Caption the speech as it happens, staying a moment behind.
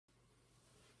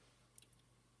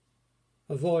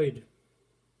A void,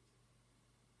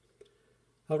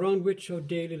 around which our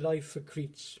daily life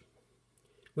accretes,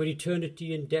 where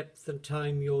eternity in depth and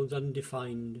time yawns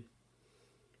undefined,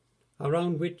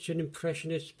 around which an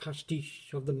impressionist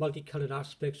pastiche of the multicoloured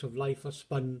aspects of life are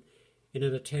spun in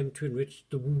an attempt to enrich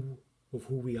the woo of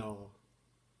who we are.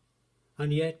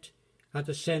 And yet, at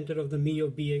the centre of the me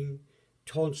of being,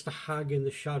 taunts the hag in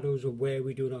the shadows of where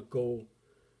we do not go.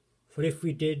 For if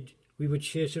we did, we would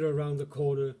chase it around the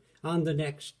corner and the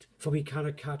next, for we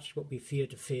cannot catch what we fear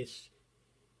to face.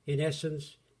 In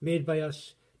essence, made by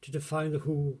us to define the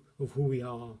who of who we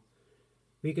are.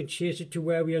 We can chase it to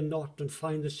where we are not and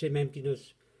find the same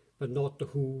emptiness, but not the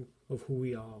who of who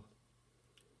we are.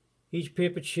 Each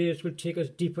paper chase will take us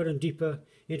deeper and deeper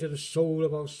into the soul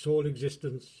of our soul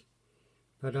existence.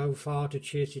 But how far to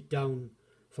chase it down?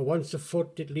 For once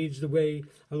afoot it leads the way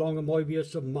along a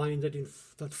Moebius of mind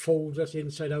that folds us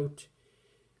inside out,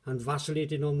 and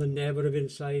vacillating on the never of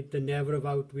inside, the never of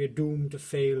out, we are doomed to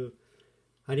fail,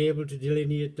 unable to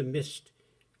delineate the mist,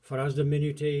 for as the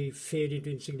minutiae fade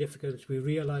into insignificance, we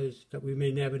realise that we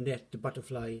may never net the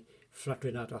butterfly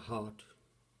fluttering at our heart.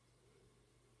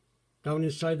 Down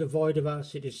inside the void of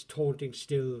us it is taunting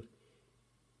still.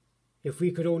 If we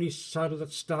could only saddle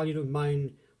that stallion of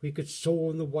mine, we could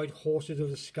soar on the white horses of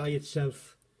the sky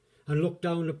itself, and look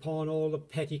down upon all the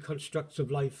petty constructs of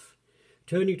life.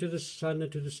 Turning to the sun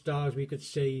and to the stars, we could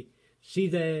say, see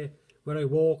there, where I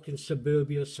walk in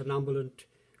suburbia somnambulant,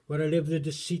 where I live the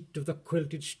deceit of the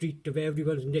quilted street of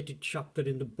everyone's knitted chapter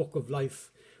in the book of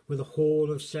life, where the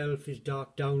whole of self is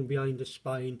dark down behind the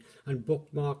spine and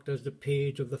bookmarked as the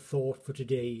page of the thought for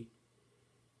today.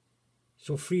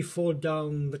 So free fall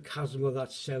down the chasm of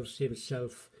that self-same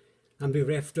self, and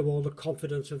bereft of all the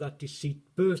confidence of that deceit,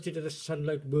 burst into the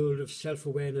sunlight world of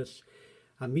self-awareness,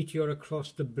 a meteor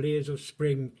across the blaze of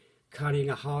spring, carrying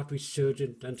a heart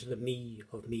resurgent unto the me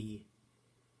of me.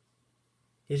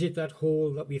 Is it that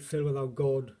hole that we fill with our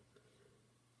God?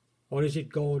 Or is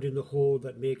it God in the hole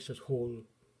that makes us whole?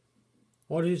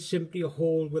 Or is it simply a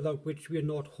hole without which we are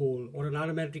not whole, or an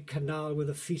elementary canal where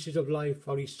the feces of life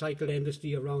are recycled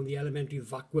endlessly around the elementary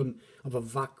vacuum of a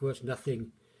vacuous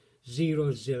nothing?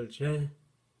 Zero zilch, eh?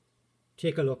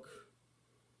 Take a look,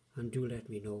 and do let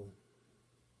me know.